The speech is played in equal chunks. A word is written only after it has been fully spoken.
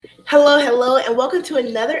Hello, and welcome to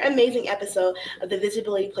another amazing episode of the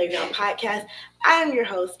Visibility Playground podcast. I am your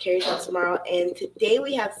host, Carrie Tomorrow, and today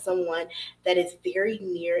we have someone that is very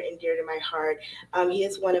near and dear to my heart. He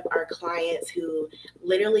is one of our clients who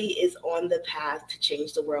literally is on the path to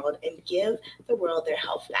change the world and give the world their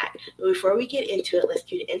health back. But before we get into it, let's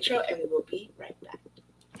do the intro, and we will be right back.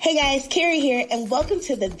 Hey guys, Carrie here, and welcome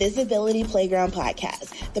to the Visibility Playground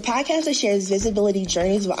podcast, the podcast that shares visibility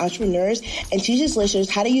journeys with entrepreneurs and teaches listeners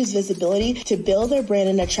how to use visibility to build their brand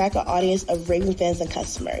and attract an audience of raving fans and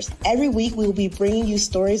customers. Every week, we will be bringing you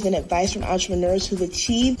stories and advice from entrepreneurs who've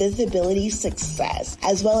achieved visibility success,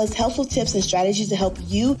 as well as helpful tips and strategies to help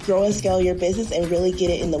you grow and scale your business and really get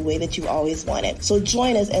it in the way that you always wanted. So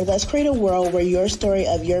join us and let's create a world where your story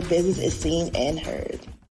of your business is seen and heard.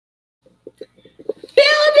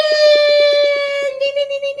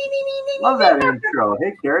 Love that intro.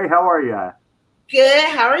 Hey, Carrie, how are you? Good.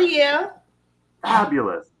 How are you?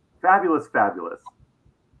 Fabulous. I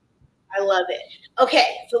love it. Okay,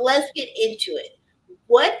 so let's get into it.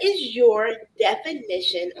 What is your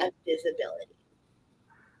definition of visibility?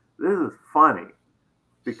 This is funny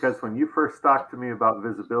because when you first talked to me about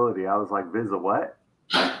visibility, I was like, "Visa what?"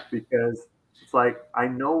 Because it's like I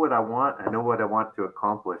know what I want to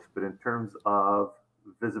accomplish, but in terms of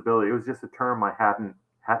visibility, it was just a term I hadn't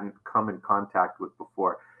come in contact with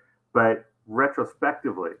before. But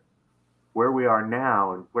retrospectively, where we are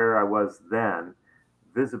now and where I was then,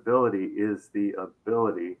 visibility is the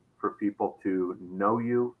ability for people to know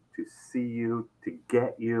you, to see you, to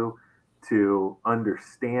get you, to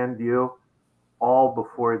understand you, all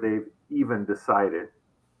before they've even decided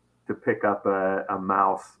to pick up a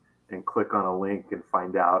mouse and click on a link and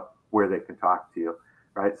find out where they can talk to you,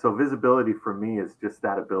 right? So visibility for me is just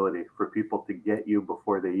that ability for people to get you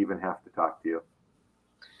before they even have to talk to you.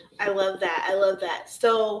 I love that.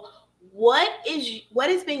 So what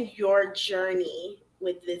has been your journey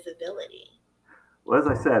with visibility? Well, as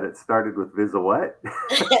I said, it started with Visa what?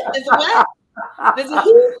 Visa what? Visa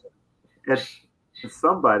who? And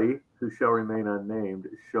somebody who shall remain unnamed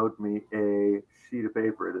showed me a sheet of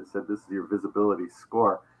paper that said, "This is your visibility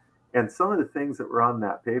score." And some of the things that were on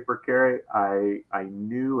that paper, Carrie, I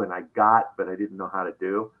knew and I got, but I didn't know how to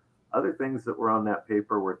do. Other things that were on that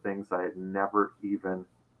paper were things I had never even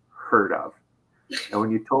heard of. And when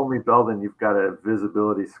you told me, Belldon, you've got a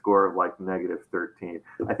visibility score of like negative 13,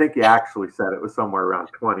 I think you actually said it was somewhere around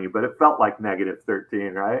 20, but it felt like negative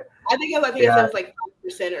 13, right? I think it was like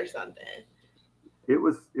 5% or something. It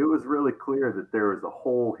was really clear that there was a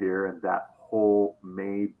hole here, and that hole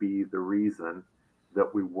may be the reason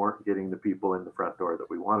that we weren't getting the people in the front door that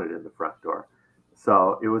we wanted in the front door.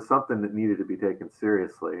 So it was something that needed to be taken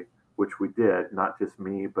seriously, which we did, not just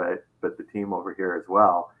me, but the team over here as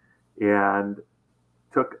well. And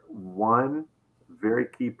took one very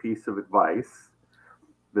key piece of advice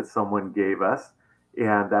that someone gave us,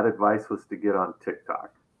 and that advice was to get on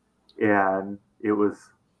TikTok. And it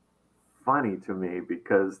was funny to me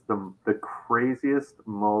because the craziest,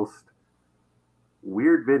 most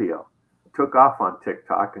weird video took off on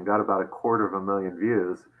TikTok and got about 250,000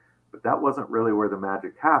 views, but that wasn't really where the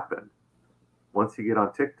magic happened. Once you get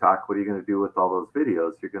on TikTok, what are you going to do with all those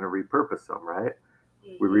videos? You're going to repurpose them, right?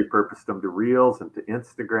 We repurposed them to Reels and to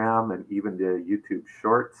Instagram and even to YouTube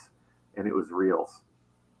Shorts, and it was Reels.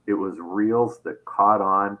 It was Reels that caught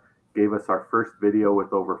on, gave us our first video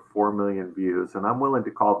with over 4 million views, and I'm willing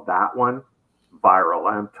to call that one viral.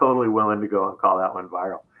 I'm totally willing to go and call that one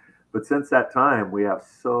viral. But since that time, we have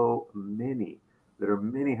so many that are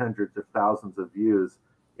many hundreds of thousands of views,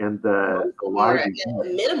 and the live a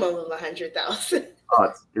minimum of 100,000.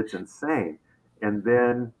 Oh, it's insane. And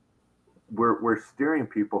then we're steering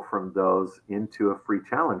people from those into a free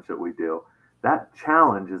challenge that we do. That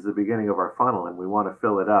challenge is the beginning of our funnel, and we want to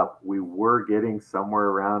fill it up. We were getting somewhere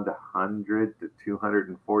around 100 to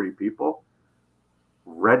 240 people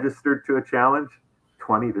registered to a challenge,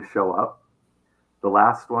 20 to show up. The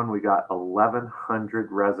last one, we got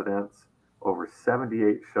 1,100 residents, over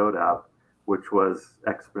 78 showed up, which was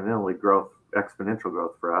exponential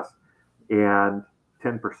growth for us. And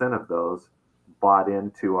 10% of those bought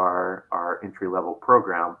into our entry-level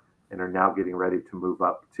program and are now getting ready to move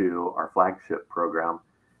up to our flagship program.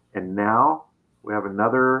 And now we have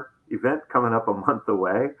another event coming up a month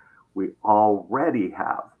away. We already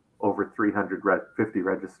have over 350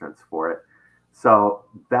 registrants for it. So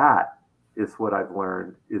that is what I've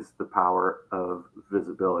learned is the power of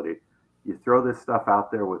visibility. You throw this stuff out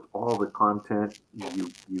there with all the content, you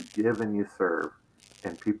give and you serve,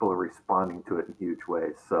 and people are responding to it in huge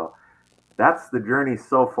ways. So that's the journey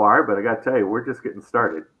so far, but I got to tell you, we're just getting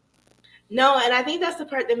started. No, and I think that's the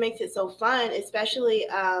part that makes it so fun, especially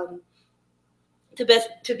to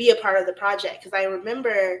be a part of the project. Because I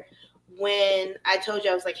remember when I told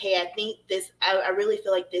you, I was like, "Hey, I think this. I really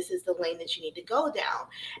feel like this is the lane that you need to go down,"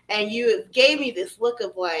 and you gave me this look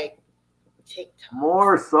of like TikTok.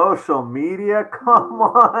 More social media? Come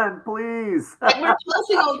on, please. Like we're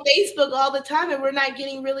posting on Facebook all the time and we're not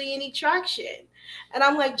getting really any traction. And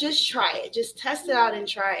I'm like, just try it. Just test it out and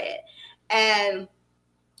try it. And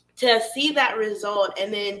to see that result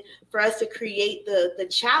and then for us to create the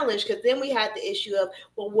challenge, because then we had the issue of,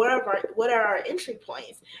 well, what are our entry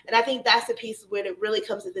points? And I think that's the piece where it really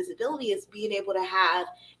comes to visibility, is being able to have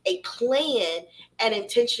a plan and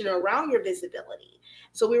intention around your visibility.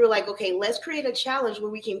 So we were like, okay, let's create a challenge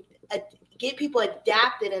where we can get people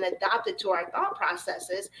adapted and adopted to our thought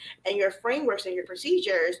processes and your frameworks and your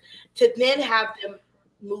procedures to then have them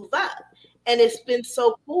move up. And it's been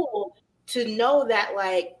so cool to know that,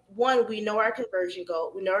 like, one, we know our conversion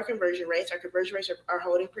goal, we know our conversion rates are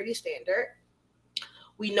holding pretty standard.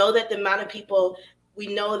 We know that the amount of people, we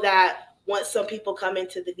know that once some people come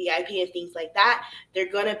into the VIP and things like that,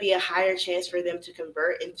 they're going to be a higher chance for them to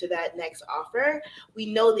convert into that next offer.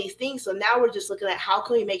 We know these things. So now we're just looking at how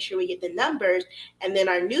can we make sure we get the numbers. And then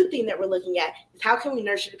our new thing that we're looking at is how can we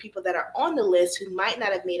nurture the people that are on the list who might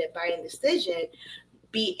not have made a buying decision,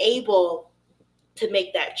 be able to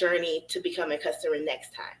make that journey to become a customer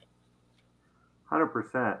next time.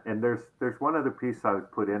 100%. And there's one other piece I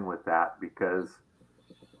would put in with that, because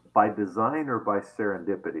by design or by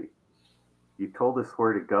serendipity, you told us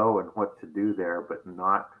where to go and what to do there, but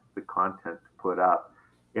not the content to put up.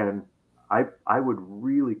 And I would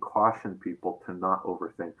really caution people to not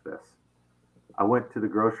overthink this. I went to the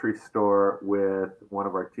grocery store with one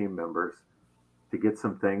of our team members to get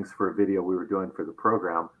some things for a video we were doing for the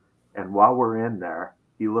program. And while we're in there,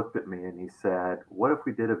 he looked at me and he said, "What if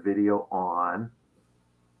we did a video on?"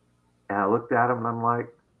 And I looked at him and I'm like,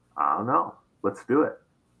 "I don't know. Let's do it."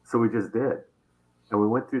 So we just did. And we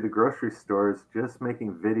went through the grocery stores just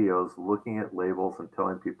making videos, looking at labels and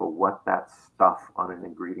telling people what that stuff on an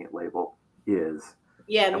ingredient label is.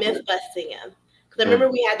 Yeah, And, myth busting them. Because I and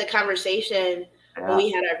remember we had the conversation when yeah, we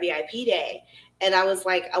had our VIP day, and I was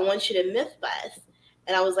like, I want you to myth bust.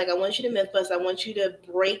 And I was like, I want you to myth bust. I want you to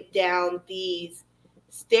break down these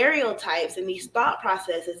stereotypes and these thought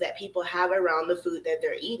processes that people have around the food that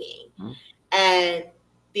they're eating. mm, And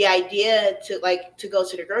the idea to go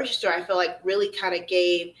to the grocery store, I feel like really kind of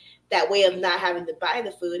gave that way of not having to buy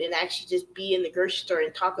the food and actually just be in the grocery store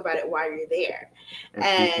and talk about it while you're there. and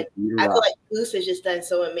And people eat it I feel up. like Goose has just done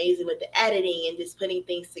so amazing with the editing and just putting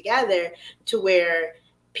things together to where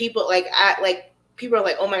people people are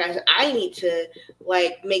like, oh my gosh, I need to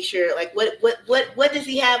like make sure like what does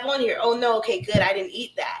he have on here? Oh no, okay, good, I didn't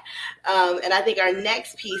eat that. And I think our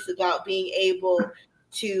next piece about being able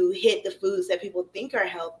to hit the foods that people think are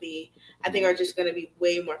healthy, I think are just going to be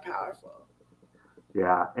way more powerful.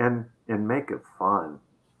 Yeah, and make it fun.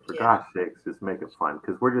 For Yeah. gosh sakes, just make it fun,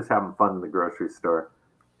 because we're just having fun in the grocery store,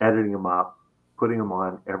 editing them up, putting them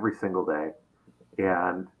on every single day,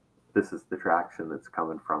 and this is the traction that's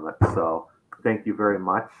coming from it. So thank you very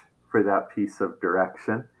much for that piece of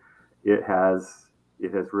direction. It has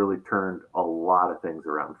it has really turned a lot of things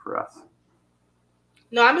around for us.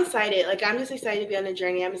 No, I'm excited. Like I'm just excited to be on the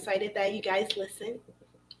journey. I'm excited that you guys listen.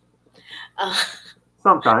 Uh,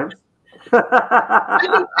 Sometimes.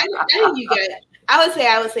 I think you guys. I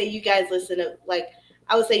would say you guys listen to like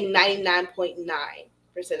I would say 99.9% of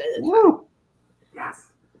the time. Woo! Yes.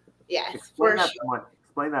 Yes, for sure.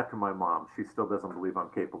 Explain that to my mom. She still doesn't believe I'm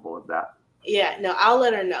capable of that. Yeah, no, I'll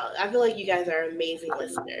let her know. I feel like you guys are amazing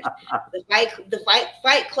listeners. The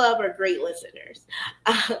fight club are great listeners.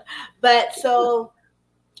 But so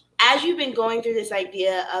as you've been going through this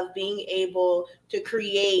idea of being able to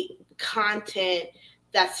create content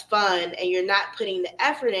that's fun and you're not putting the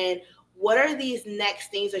effort in, what are these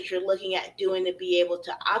next things that you're looking at doing to be able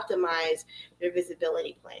to optimize your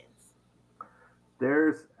visibility plans?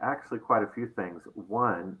 There's actually quite a few things.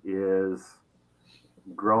 One is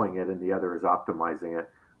growing it, and the other is optimizing it.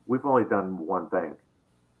 We've only done one thing.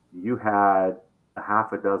 You had a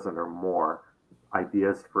half a dozen or more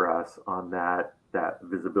ideas for us on that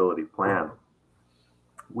visibility plan.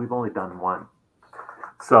 We've only done one.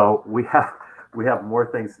 So we have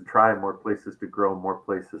more things to try, more places to grow, more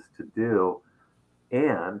places to do,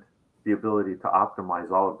 and the ability to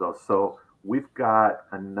optimize all of those. So we've got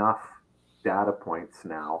enough data points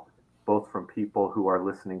now, both from people who are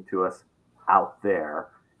listening to us out there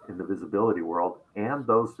in the visibility world and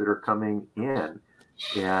those that are coming in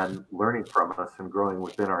and learning from us and growing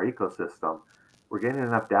within our ecosystem. We're getting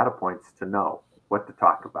enough data points to know what to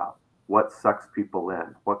talk about, what sucks people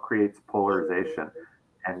in, what creates polarization,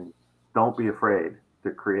 and don't be afraid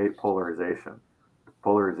to create polarization.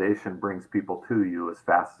 Polarization brings people to you as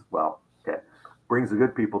fast as well. Okay, brings the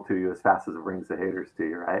good people to you as fast as it brings the haters to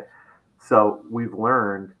you, right? So we've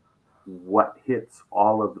learned what hits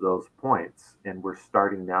all of those points, and we're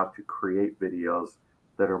starting now to create videos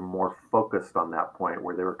that are more focused on that point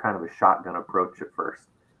where they were kind of a shotgun approach at first.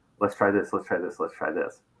 Let's try this, let's try this, let's try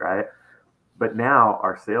this, right? But now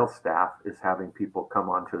our sales staff is having people come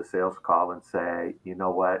onto a sales call and say, you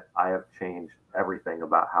know what, I have changed everything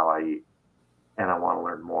about how I eat and I want to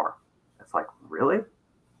learn more. It's like, really?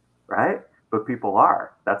 Right? But people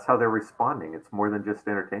are. That's how they're responding. It's more than just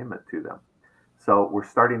entertainment to them. So we're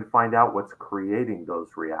starting to find out what's creating those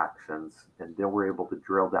reactions, and then we're able to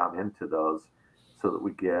drill down into those so that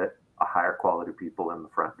we get a higher quality people in the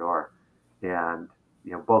front door. And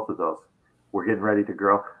both of those, we're getting ready to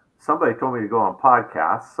grow. Somebody told me to go on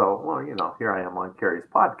podcasts, so here I am on Carrie's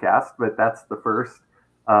podcast, but that's the first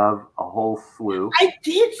of a whole slew. I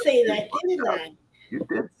did say that, didn't I? You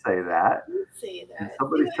did say that. I did say And that.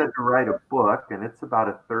 somebody said to write a book, and it's about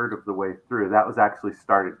a third of the way through. That was actually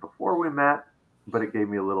started before we met, but it gave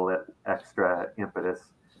me a little extra impetus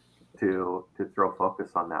to throw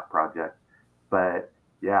focus on that project. But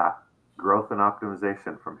yeah, growth and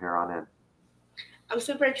optimization from here on in. I'm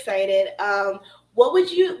super excited.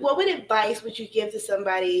 What advice would you give to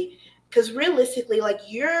somebody? Because realistically, like,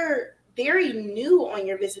 you're very new on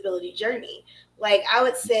your visibility journey. Like, I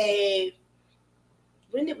would say,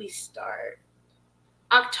 when did we start?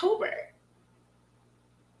 October.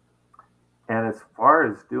 And as far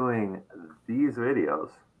as doing these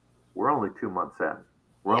videos, we're only 2 months in.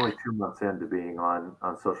 We're Yeah. only 2 months into being on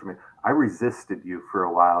social media. I resisted you for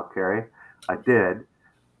a while, Carrie. I did,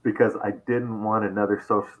 because I didn't want another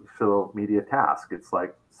social media task. It's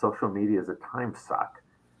like social media is a time suck.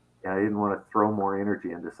 And I didn't want to throw more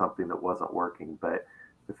energy into something that wasn't working. But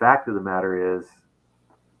the fact of the matter is,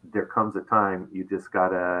 there comes a time you just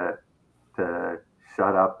gotta to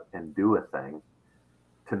shut up and do a thing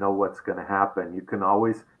to know what's going to happen. You can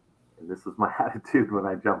always, and this is my attitude when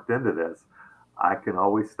I jumped into this, I can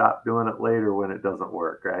always stop doing it later when it doesn't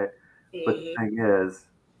work, right? But the Hmm. thing is,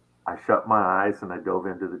 I shut my eyes and I dove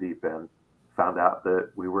into the deep end, found out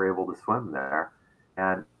that we were able to swim there,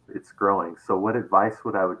 and it's growing. So, what advice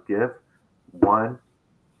would I would give? One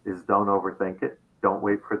is, don't overthink it. Don't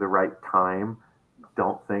wait for the right time.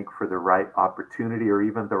 Don't think for the right opportunity or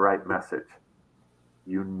even the right message.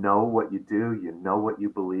 You know what you do, you know what you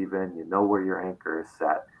believe in, you know where your anchor is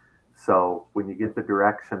set. So, when you get the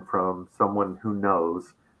direction from someone who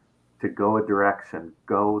knows to go a direction,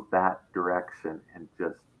 go that direction and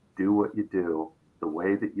just do what you do the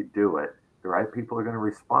way that you do it. The right people are going to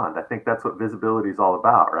respond. I think that's what visibility is all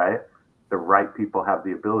about, right? The right people have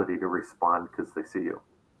the ability to respond because they see you.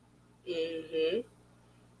 Hmm.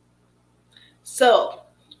 So,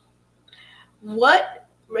 what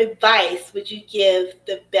advice would you give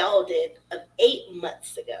the Belldon of 8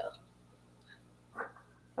 months ago?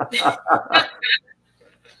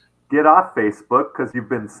 Get off Facebook because you've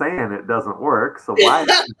been saying it doesn't work. So why is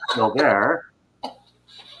it still there?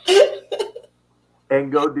 And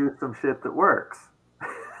go do some shit that works.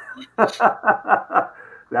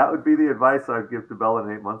 That would be the advice I'd give to Bella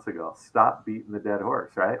 8 months ago. Stop beating the dead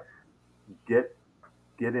horse, right? Get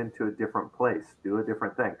get into a different place, do a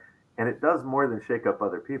different thing. And it does more than shake up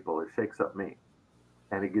other people, it shakes up me.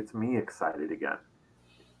 And it gets me excited again.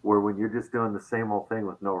 Where when you're just doing the same old thing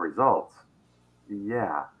with no results,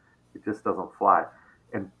 yeah, it just doesn't fly.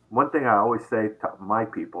 And one thing I always say to my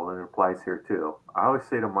people, and it applies here too, I always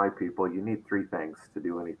say to my people, you need three things to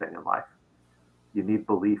do anything in life. You need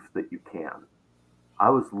belief that you can. I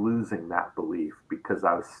was losing that belief because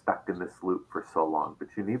I was stuck in this loop for so long. But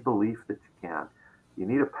you need belief that you can. You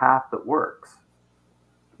need a path that works.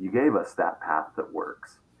 You gave us that path that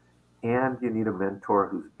works. And you need a mentor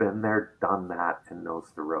who's been there, done that, and knows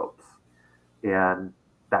the ropes. And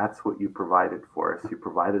that's what you provided for us. You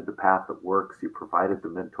provided the path that works. You provided the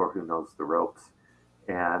mentor who knows the ropes.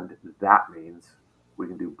 And that means we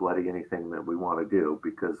can do bloody anything that we want to do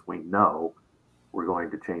because we know we're going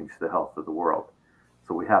to change the health of the world.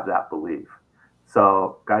 So we have that belief.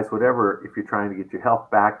 So, guys, whatever, if you're trying to get your health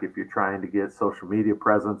back, if you're trying to get social media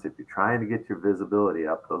presence, if you're trying to get your visibility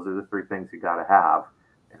up, those are the three things you got to have.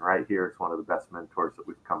 And right here is one of the best mentors that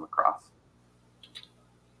we've come across.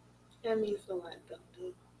 That means a lot,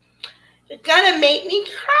 Belldon. You're gonna make me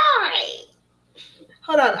cry.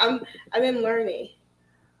 Hold on, I'm in learning.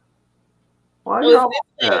 Well, Oh, you're it's almost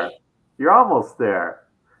this there. way. You're almost there.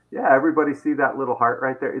 Yeah, everybody see that little heart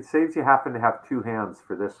right there? It saves you having to have two hands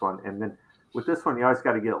for this one. And then With this one, you always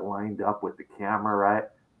got to get it lined up with the camera, right?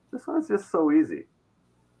 This one's just so easy.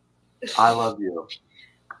 I love you.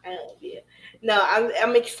 I love you. No,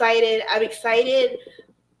 I'm excited. I'm excited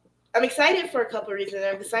for a couple of reasons.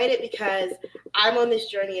 I'm excited because I'm on this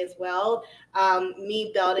journey as well.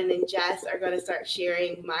 Me, Belden, and Jess are going to start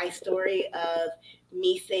sharing my story of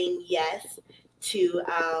me saying yes to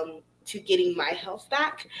getting my health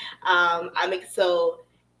back. So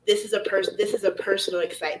this is a personal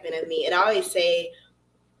excitement of me, and I always say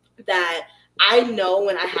that I know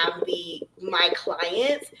when I have my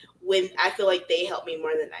clients when I feel like they help me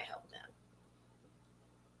more than I help them.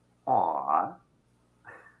 Aw,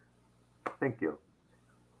 thank you.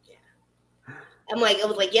 I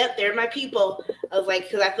was like, yep, they're my people. I was like,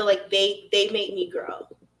 because I feel like they make me grow,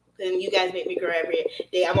 and you guys make me grow every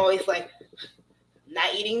day. I'm always like,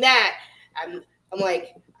 not eating that. I'm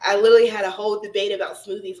like, I literally had a whole debate about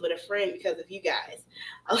smoothies with a friend because of you guys.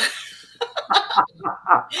 I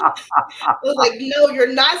was like, no,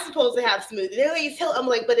 you're not supposed to have smoothies. They're like, I'm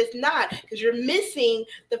like, but it's not because you're missing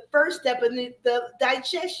the first step in the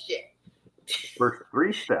digestion. First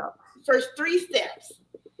 3 steps. First 3 steps.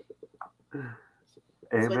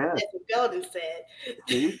 Amen. That's what Belldon said.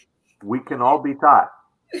 See, we can all be taught.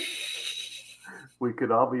 We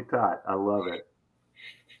could all be taught. I love it.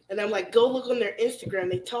 And I'm like, go look on their Instagram.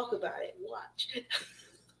 They talk about it. Watch.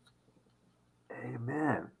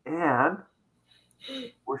 Amen. And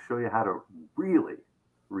we'll show you how to really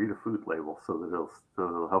read a food label so that it'll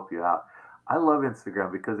help you out. I love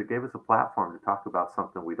Instagram because it gave us a platform to talk about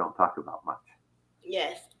something we don't talk about much.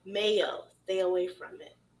 Yes, mayo. Stay away from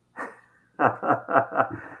it. I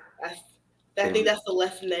think that's the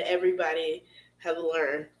lesson that everybody has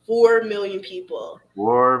learned. 4 million people.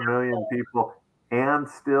 4 million people, and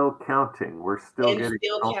still counting. We're still getting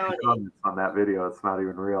comments on that video. It's not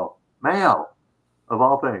even real. Mayo, of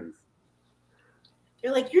all things.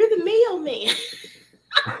 They're like, you're the mayo man.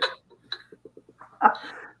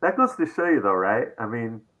 That goes to show you, though, right? I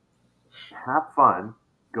mean, have fun.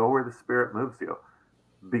 Go where the spirit moves you,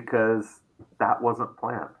 because that wasn't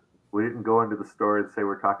planned. We didn't go into the store and say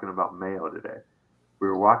we're talking about mayo today. We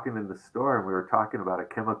were walking in the store and we were talking about a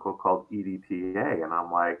chemical called EDTA. And I'm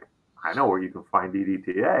like, I know where you can find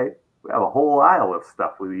EDTA. We have a whole aisle of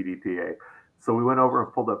stuff with EDTA. So we went over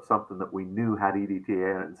and pulled up something that we knew had EDTA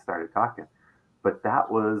in it and started talking. But that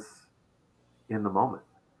was in the moment.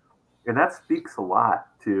 And that speaks a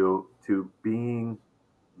lot to being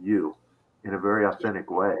you in a very authentic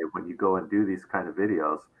way. When you go and do these kind of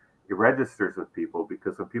videos, it registers with people,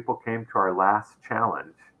 because when people came to our last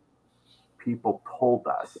challenge, people told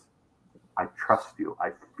us, I trust you.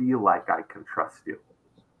 I feel like I can trust you.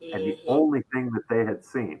 Mm-hmm. And the only thing that they had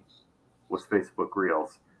seen was Facebook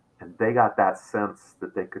Reels. And they got that sense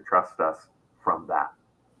that they could trust us from that.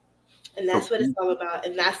 And that's what it's all about.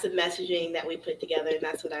 And that's the messaging that we put together. And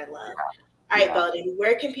that's what I love. All right, Belldon,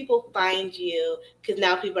 where can people find you? Because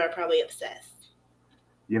now people are probably obsessed.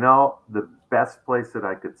 You know, the best place that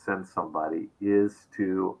I could send somebody is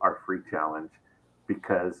to our free challenge,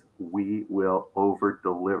 because we will over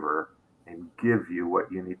deliver and give you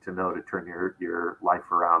what you need to know to turn your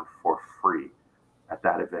life around for free at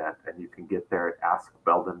that event. And you can get there at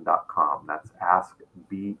askbelldon.com. That's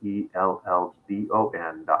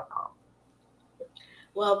askbelldon.com.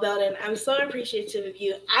 Well, Belldon, I'm so appreciative of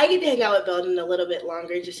you. I get to hang out with Belldon a little bit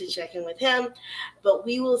longer just to check in with him, but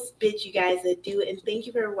we will bid you guys adieu, and thank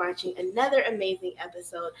you for watching another amazing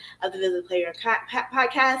episode of the Visit Playground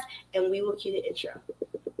podcast, and we will cue the intro.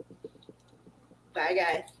 Bye,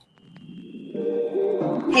 guys.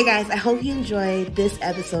 Hey guys, I hope you enjoyed this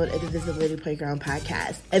episode of the Visibility Playground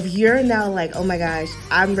podcast. If you're now like, oh my gosh,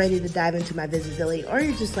 I'm ready to dive into my visibility, or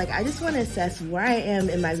you're just like, I just want to assess where I am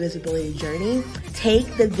in my visibility journey,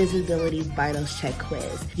 take the Visibility Vitals Check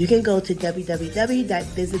quiz. You can go to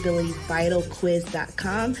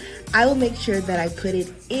www.visibilityvitalquiz.com. I will make sure that I put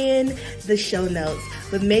it in the show notes,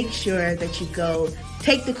 but make sure that you go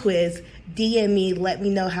take the quiz, DM me, let me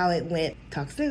know how it went. Talk soon.